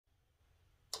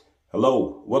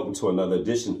Hello, welcome to another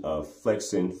edition of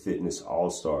Flexing Fitness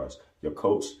All-Stars. Your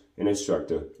coach and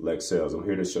instructor, Lex Sells. I'm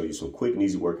here to show you some quick and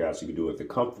easy workouts you can do at the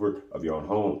comfort of your own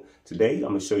home. Today, I'm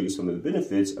going to show you some of the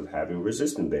benefits of having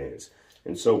resistance bands.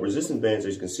 And so resistance bands,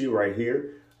 as you can see right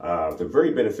here, they're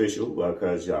very beneficial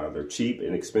because they're cheap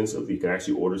and expensive. You can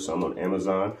actually order some on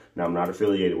Amazon. Now, I'm not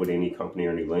affiliated with any company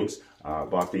or any links.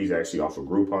 Bought these actually off of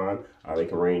Groupon. They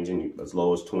can range in as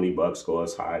low as 20 bucks, go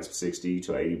as high as 60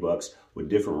 to 80 bucks with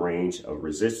different range of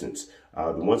resistance.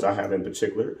 The ones I have in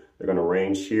particular, they're going to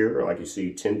range here, like you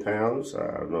see, 10 pounds.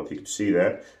 I don't know if you can see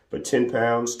that, but 10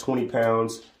 pounds, 20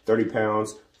 pounds, 30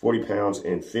 pounds, 40 pounds,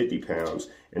 and 50 pounds.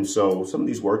 And so some of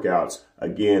these workouts,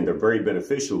 again, they're very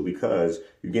beneficial because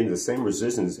you're getting the same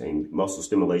resistance and muscle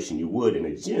stimulation you would in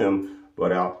a gym,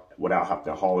 but without having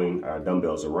to hauling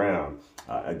dumbbells around.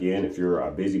 Again, if you're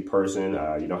a busy person,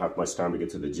 you don't have much time to get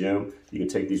to the gym, you can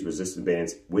take these resistance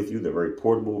bands with you. They're very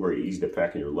portable, very easy to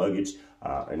pack in your luggage.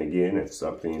 And again, if it's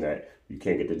something that you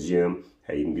can't get to the gym,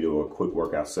 hey, you can do a quick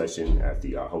workout session at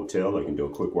the hotel, or you can do a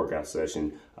quick workout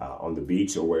session on the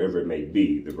beach or wherever it may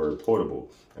be. They're very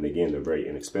portable. And again, they're very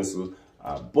inexpensive.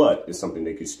 But it's something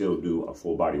that can still do a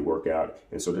full body workout.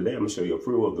 And so today I'm gonna show you a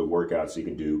few of the workouts you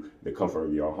can do in the comfort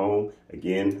of your home.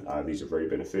 Again, these are very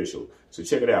beneficial. So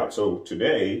check it out. So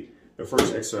today, the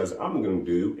first exercise I'm gonna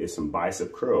do is some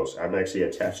bicep curls. I'm actually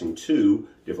attaching two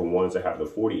different ones. I have the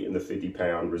 40 and the 50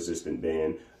 pound resistant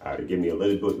band to give me a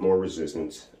little bit more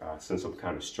resistance since I'm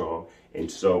kind of strong. And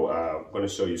so I'm gonna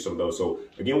show you some of those. So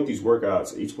again, with these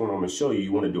workouts, each one I'm gonna show you,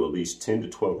 you wanna do at least 10 to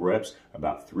 12 reps,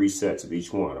 about 3 sets of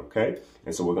each one, okay?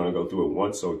 And so we're gonna go through it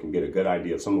once so we can get a good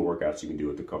idea of some of the workouts you can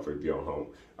do at the comfort of your own home.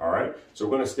 All right, so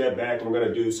we're gonna step back and we're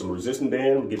gonna do some resistance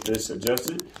band, get this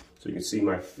adjusted so you can see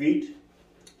my feet.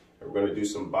 And we're gonna do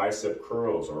some bicep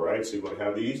curls, all right? So you're gonna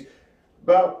have these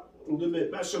about a little bit,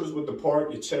 about shoulders width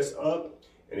apart, your chest up.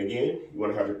 And again, you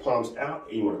wanna have your palms out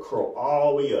and you wanna curl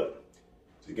all the way up.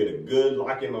 To get a good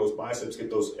lock in those biceps,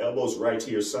 get those elbows right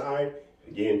to your side.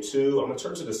 Again, two, I'm gonna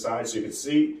turn to the side so you can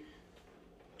see.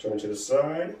 Turn to the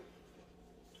side.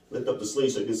 Lift up the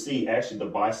sleeve so you can see actually the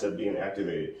bicep being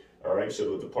activated. All right,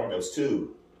 shoulder width apart, that was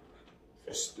 2.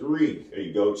 That's 3, there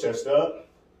you go, chest up.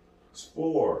 It's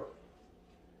 4.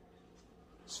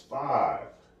 It's 5.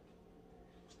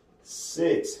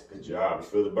 6, good job, you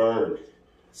feel the burn.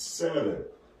 7.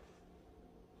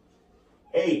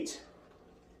 8.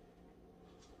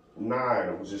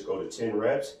 9, we'll just go to 10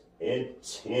 reps, and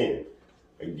 10.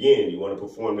 Again, you want to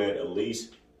perform that at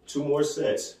least 2 more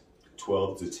sets,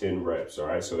 12 to 10 reps, all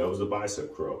right? So that was the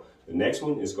bicep curl. The next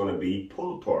one is going to be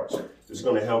pull-aparts. This is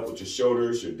going to help with your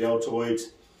shoulders, your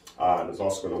deltoids, and it's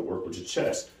also going to work with your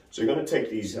chest. So you're going to take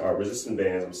these resistance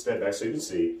bands and step back so you can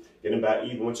see, getting about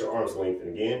even with your arms length.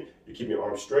 And again, you're keeping your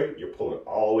arms straight, you're pulling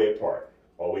all the way apart,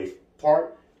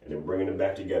 and then bringing them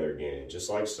back together again, just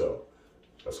like so.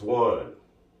 That's 1.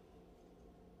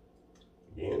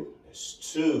 Again,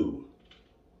 that's 2.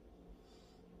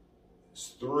 That's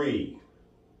 3.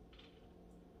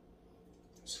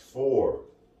 That's 4.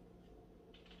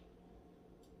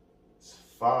 That's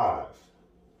 5.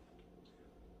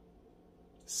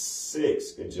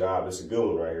 6. Good job. That's a good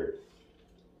one right here.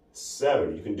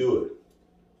 7. You can do it.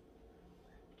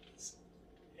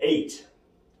 8.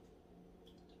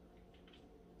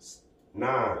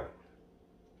 9.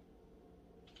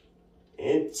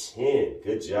 And 10.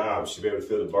 Good job. You should be able to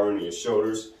feel the burn in your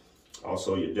shoulders,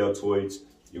 also your deltoids.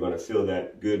 You're going to feel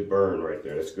that good burn right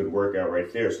there. That's a good workout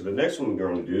right there. So the next one we're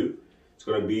going to do is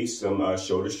going to be some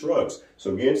shoulder shrugs.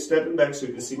 So again, stepping back so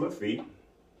you can see my feet.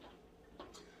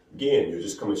 Again, you're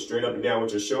just coming straight up and down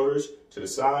with your shoulders to the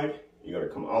side. You're going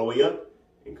to come all the way up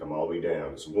and come all the way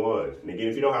down. It's 1. And again,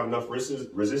 if you don't have enough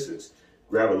resistance,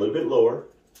 grab a little bit lower,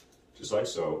 just like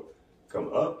so.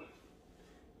 Come up.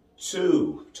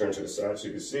 2, turn to the side so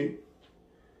you can see.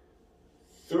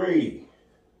 3,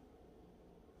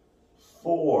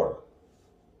 4,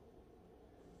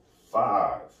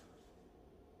 5,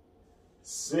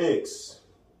 6,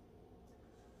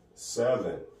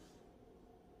 7,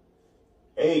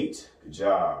 8, good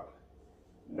job,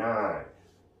 9,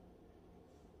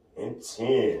 and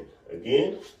 10.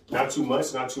 Again, not too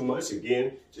much, not too much.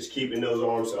 Again, just keeping those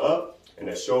arms up. And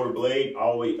that shoulder blade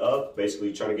all the way up,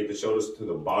 basically trying to get the shoulders to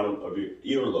the bottom of your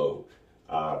earlobe.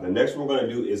 The next one we're going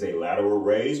to do is a lateral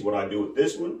raise. What I do with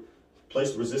this one,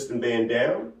 place the resistance band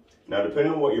down. Now,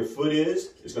 depending on what your foot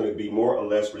is, it's going to be more or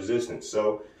less resistance.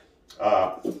 So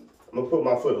I'm going to put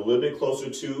my foot a little bit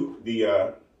closer to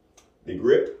the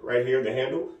grip right here, the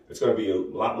handle. It's going to be a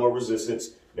lot more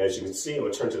resistance. And as you can see, I'm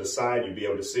going to turn to the side. You'll be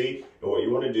able to see. And what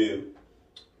you want to do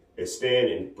is stand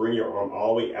and bring your arm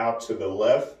all the way out to the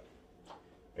left.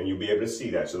 and you'll be able to see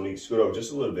that. So let me scoot over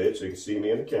just a little bit so you can see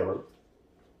me in the camera.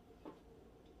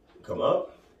 Come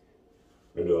up.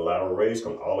 We're gonna do a lateral raise,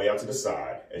 come all the way out to the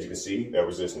side. As you can see, that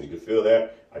resistance, you can feel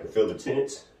that. I can feel the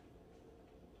tense.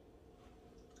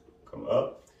 Come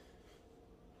up,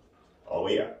 all the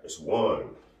way out. It's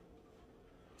 1,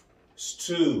 it's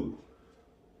 2,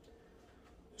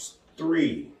 it's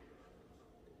 3,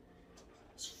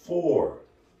 it's 4,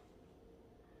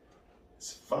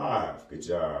 it's 5, good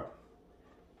job.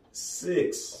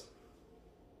 6,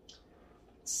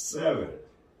 7,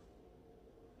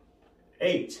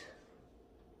 8,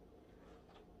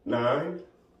 9,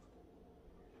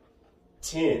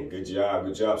 10. Good job,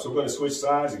 good job. So we're going to switch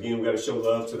sides. Again, we got to show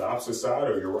love to the opposite side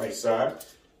or your right side.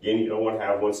 Again, you don't want to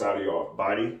have one side of your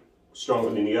body stronger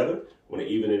than the other. You want to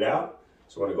even it out.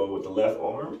 So we're going to go with the left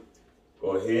arm.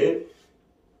 Go ahead.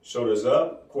 Shoulders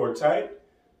up, core tight,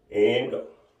 and go.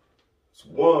 It's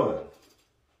 1.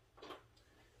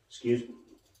 Excuse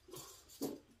me.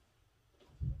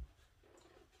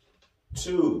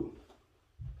 2.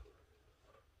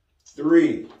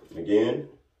 3. Again,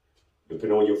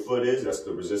 depending on where your foot is, that's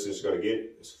the resistance you're going to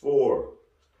get. It's 4.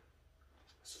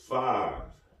 It's 5.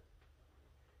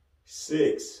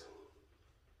 6.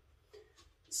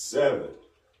 7.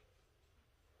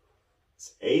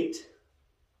 It's 8.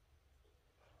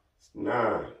 It's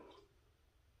 9.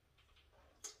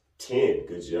 10.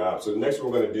 Good job. So the next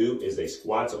one we're going to do is a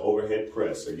squat to overhead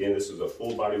press. Again, this is a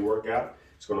full body workout.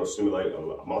 It's going to stimulate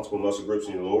multiple muscle groups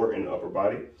in your lower and upper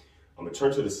body. I'm going to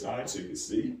turn to the side so you can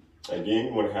see. Again,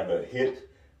 you want to have the hip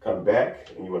come back,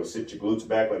 and you want to sit your glutes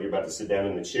back like you're about to sit down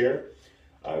in the chair.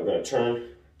 We're going to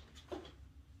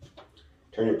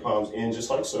turn your palms in just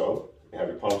like so. You have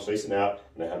your palms facing out,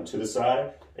 and have them to the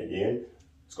side. Again,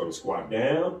 it's going to squat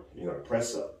down. You're going to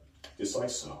press up just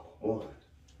like so. 1,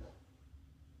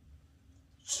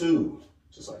 2,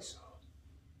 just like so.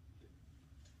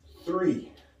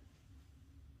 3,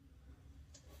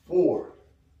 4,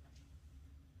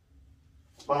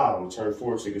 5. I'm going to turn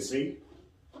forward so you can see.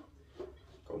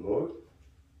 Go more.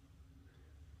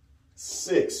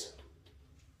 6,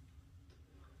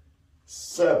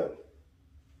 7,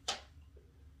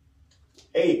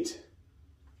 8,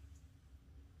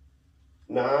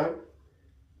 9,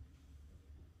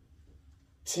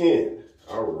 10.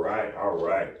 All right, all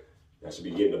right. I should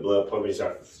be getting the blood pumping.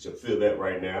 I should feel that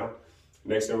right now.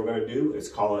 Next thing we're going to do is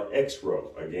call an X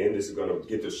row. Again, this is going to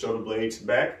get the shoulder blades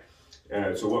back.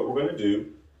 And so what we're going to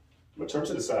do, I'm going to turn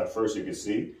to the side first so you can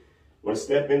see. I'm going to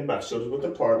step in by shoulders width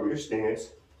apart with your stance.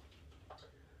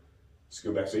 Let's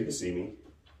go back so you can see me.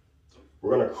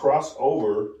 We're going to cross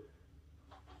over.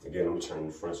 Again, I'm going to turn in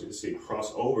the front so you can see.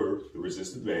 Cross over the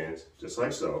resistant bands, just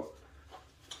like so.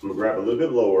 I'm going to grab a little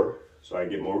bit lower so I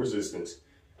get more resistance.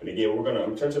 And again, I'm going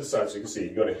to turn to the side so you can see.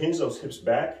 You're going to hinge those hips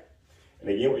back. And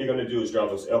again, what you're going to do is drop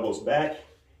those elbows back.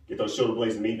 Get those shoulder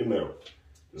blades to meet in the middle,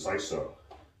 just like so.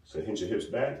 So hinge your hips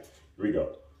back. Here we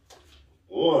go.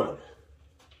 1,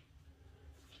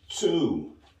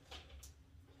 2,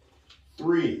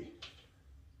 3,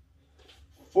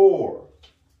 4,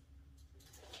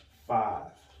 5,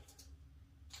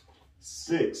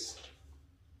 6,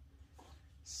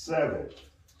 7,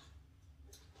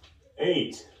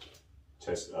 8,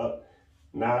 chest up,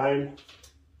 9,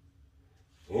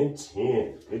 and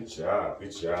 10. Good job,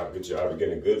 good job, good job. You're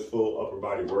getting a good full upper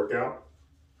body workout.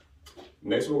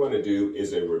 Next, what we're going to do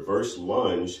is a reverse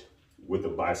lunge with the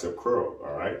bicep curl,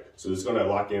 all right? So this is going to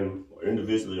lock in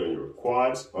individually on your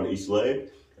quads on each leg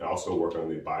and also work on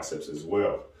the biceps as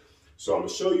well. So I'm going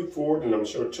to show you forward and I'm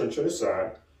going to turn to the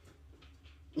side.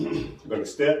 I'm going to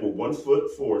step with one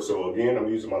foot forward. So again, I'm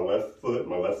using my left foot,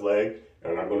 my left leg,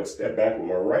 and I'm going to step back with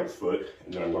my right foot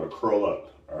and then I'm going to curl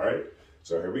up, all right?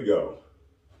 So here we go.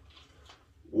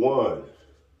 1,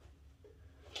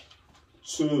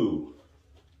 2,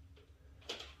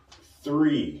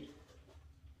 3,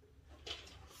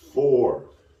 4,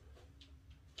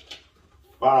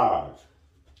 5,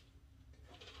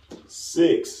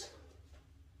 6,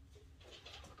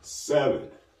 7,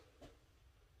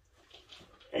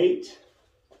 8,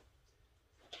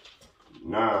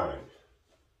 9,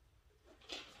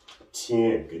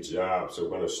 10. Good job. So we're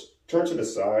going to turn to the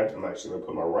side. I'm actually going to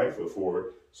put my right foot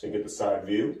forward so you get the side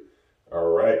view.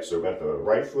 All right, so we've got the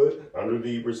right foot under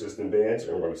the resistant bands,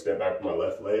 and we're going to step back with my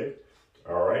left leg.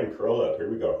 All right, and curl up. Here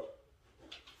we go.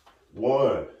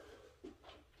 1,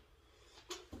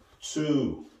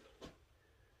 2,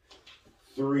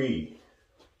 3,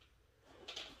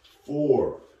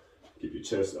 4. Keep your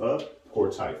chest up,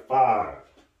 core tight. 5,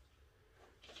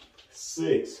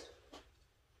 6,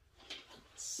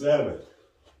 7,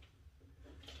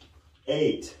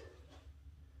 8,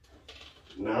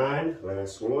 9,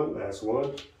 last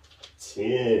one,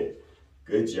 10.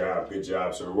 Good job, good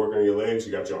job. So we're working on your legs,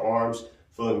 you got your arms,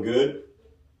 feeling good.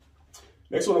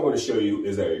 Next one I'm going to show you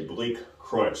is a oblique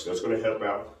crunch. That's going to help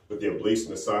out with the obliques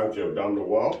and the side of your abdominal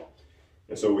wall.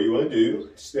 And so what you want to do,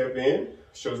 step in,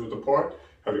 shoulders width apart,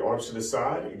 have your arms to the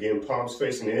side, again, palms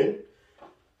facing in.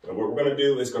 And what we're going to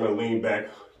do is going to lean back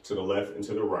to the left and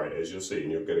to the right, as you'll see,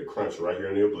 and you'll get a crunch right here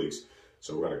in the obliques.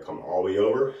 So we're going to come all the way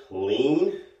over,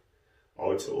 lean, all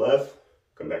the way to the left,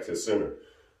 come back to the center.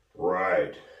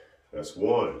 Right, that's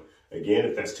one. Again,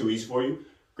 if that's too easy for you,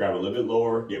 grab a little bit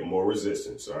lower, get more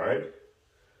resistance, all right?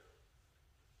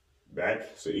 Back,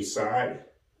 so each side,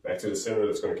 back to the center,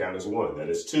 that's going to count as one. That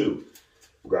is 2.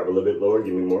 Grab a little bit lower,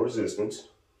 give me more resistance.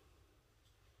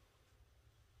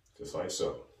 Just like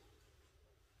so.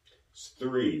 It's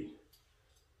 3.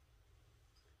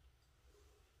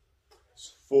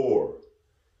 It's 4.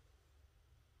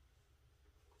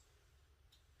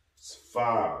 It's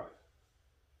 5.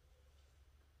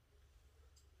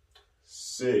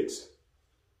 6.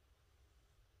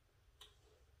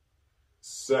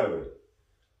 7.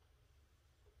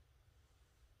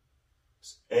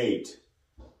 8,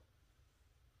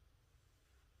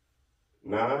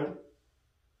 9,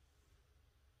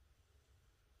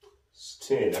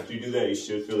 10. After you do that, you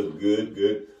should feel a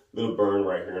good little burn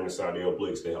right here on the side of the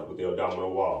obliques to help with the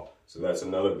abdominal wall. So that's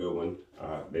another good one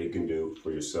that you can do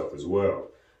for yourself as well.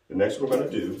 The next one we're going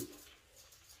to do,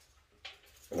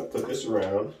 I'm going to put this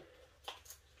around.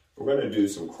 We're going to do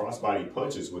some crossbody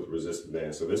punches with resistance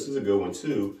bands. So this is a good one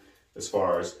too, as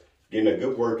far as getting a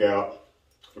good workout,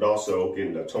 but also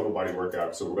getting a total body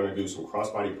workout. So we're going to do some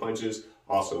crossbody punches,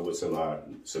 also with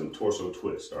some torso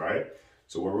twists, all right?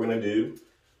 So what we're going to do,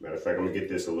 matter of fact, I'm going to get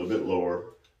this a little bit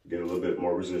lower, get a little bit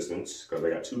more resistance, because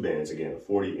I got 2 bands, again, a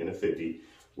 40 and a 50.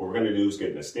 What we're going to do is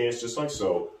get in a stance just like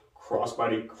so,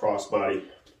 crossbody,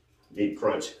 knee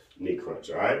crunch,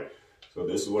 all right? So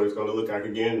this is what it's going to look like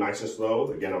again, nice and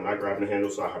slow. Again, I'm not grabbing the handle,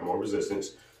 so I have more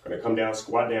resistance. I'm going to come down,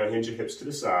 squat down, hinge your hips to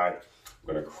the side.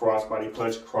 I'm going to crossbody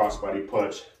punch,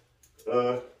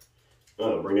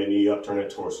 bring that knee up, turn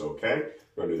that torso, okay?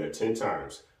 We're going to do that 10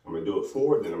 times. I'm going to do it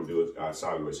forward, then I'm going to do it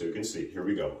sideways so you can see. Here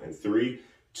we go. And 3,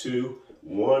 2,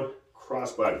 1,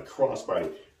 crossbody.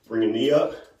 Bring your knee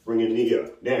up,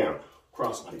 down.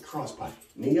 Crossbody,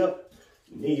 knee up,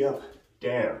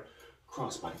 down.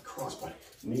 Crossbody,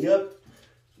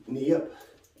 knee up,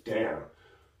 down.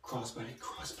 Crossbody,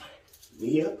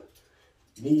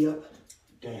 knee up,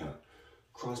 down.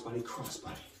 Crossbody,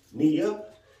 knee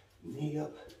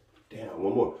up, down.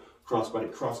 One more. Crossbody,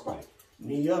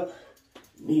 knee up,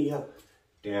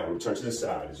 down. Return to the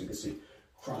side, as you can see.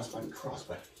 Crossbody,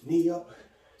 knee up,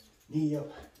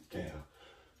 down.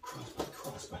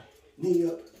 Crossbody, knee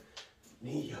up,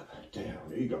 down.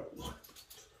 There you go.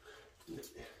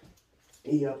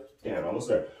 Knee up, down. Almost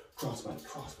there. Crossbody,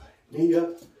 knee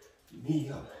up,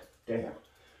 down.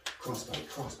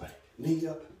 Crossbody, knee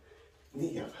up,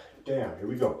 down. Here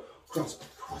we go. Crossbody,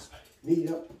 knee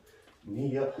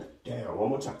up, down. One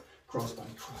more time. Crossbody,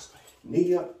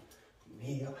 knee up,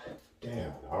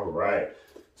 down. All right.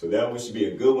 So that one should be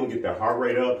a good one. Get that heart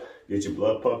rate up, get your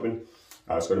blood pumping.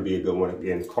 It's going to be a good one.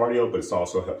 Again, cardio, but it's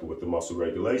also helping with the muscle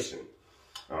regulation.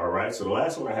 All right. So the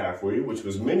last one I have for you, which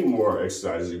was many more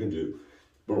exercises you can do,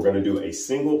 but we're going to do a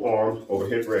single arm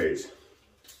overhead raise.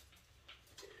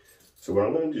 So what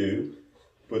I'm going to do,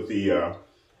 put the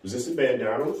resistance band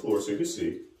down on the floor so you can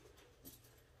see.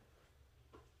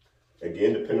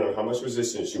 Again, depending on how much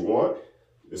resistance you want,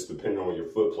 this depending on your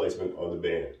foot placement on the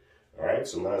band. All right,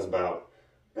 so mine's about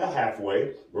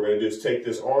halfway. We're going to do is take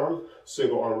this arm,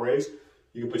 single arm raise.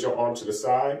 You can put your arm to the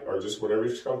side or just whatever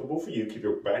is comfortable for you. Keep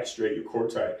your back straight, your core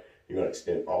tight. You're going to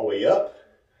extend all the way up,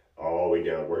 all the way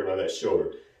down, working on that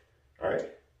shoulder. All right,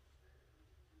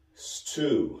 it's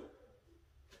 2,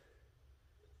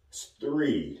 it's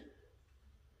 3,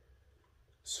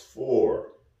 it's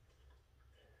 4,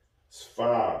 it's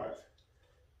 5,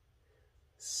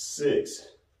 6,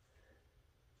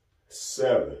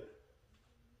 7,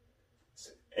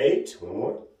 8, one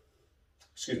more,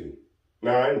 excuse me,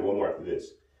 9, one more after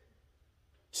this,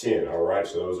 10. All right,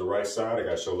 so that was the right side. I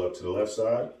got to show love to the left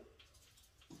side.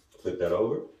 Flip that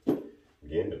over.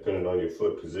 Again, depending on your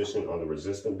foot position on the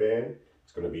resistance band,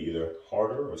 it's going to be either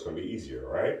harder or it's going to be easier,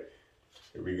 all right?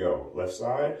 Here we go. Left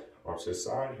side, arm to the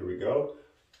side. Here we go.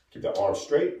 Keep that arm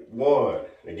straight. 1.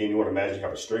 Again, you want to imagine you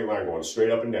have a straight line going straight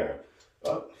up and down.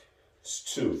 Up. It's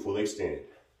 2. Fully extend.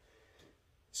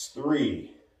 It's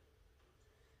 3.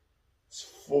 It's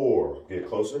 4. Get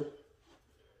closer.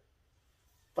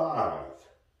 5.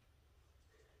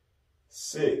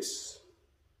 6.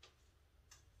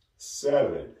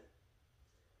 7.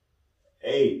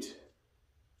 8,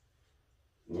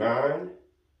 9,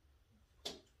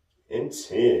 and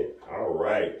 10. All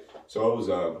right. So it was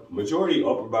a majority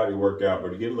upper body workout, but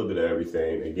to get a little bit of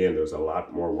everything. Again, there's a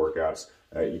lot more workouts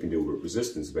you can do with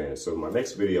resistance bands. So in my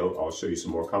next video, I'll show you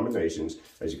some more combinations.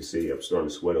 As you can see, I'm starting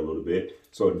to sweat a little bit.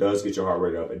 So it does get your heart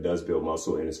rate up. It does build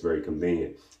muscle, and it's very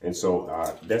convenient. And so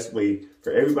definitely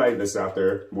for everybody that's out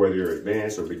there, whether you're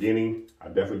advanced or beginning, I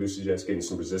definitely do suggest getting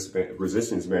some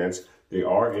resistance bands. They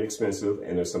are inexpensive,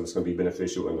 and there's something that's going to be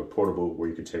beneficial and they're portable where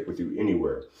you can take with you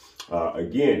anywhere.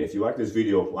 Again, if you like this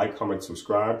video, like, comment,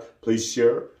 subscribe. Please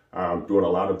share. I'm doing a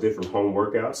lot of different home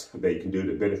workouts that you can do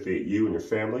to benefit you and your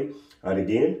family. And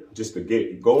again, just to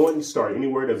get going, start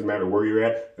anywhere. Doesn't matter where you're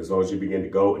at, as long as you begin to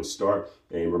go and start.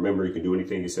 And remember, you can do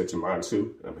anything you set your mind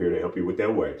to. I'm here to help you with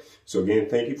that way. So again,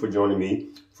 thank you for joining me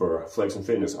for Flexing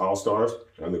Fitness All-Stars.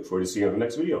 I look forward to seeing you on the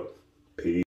next video.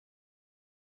 Peace.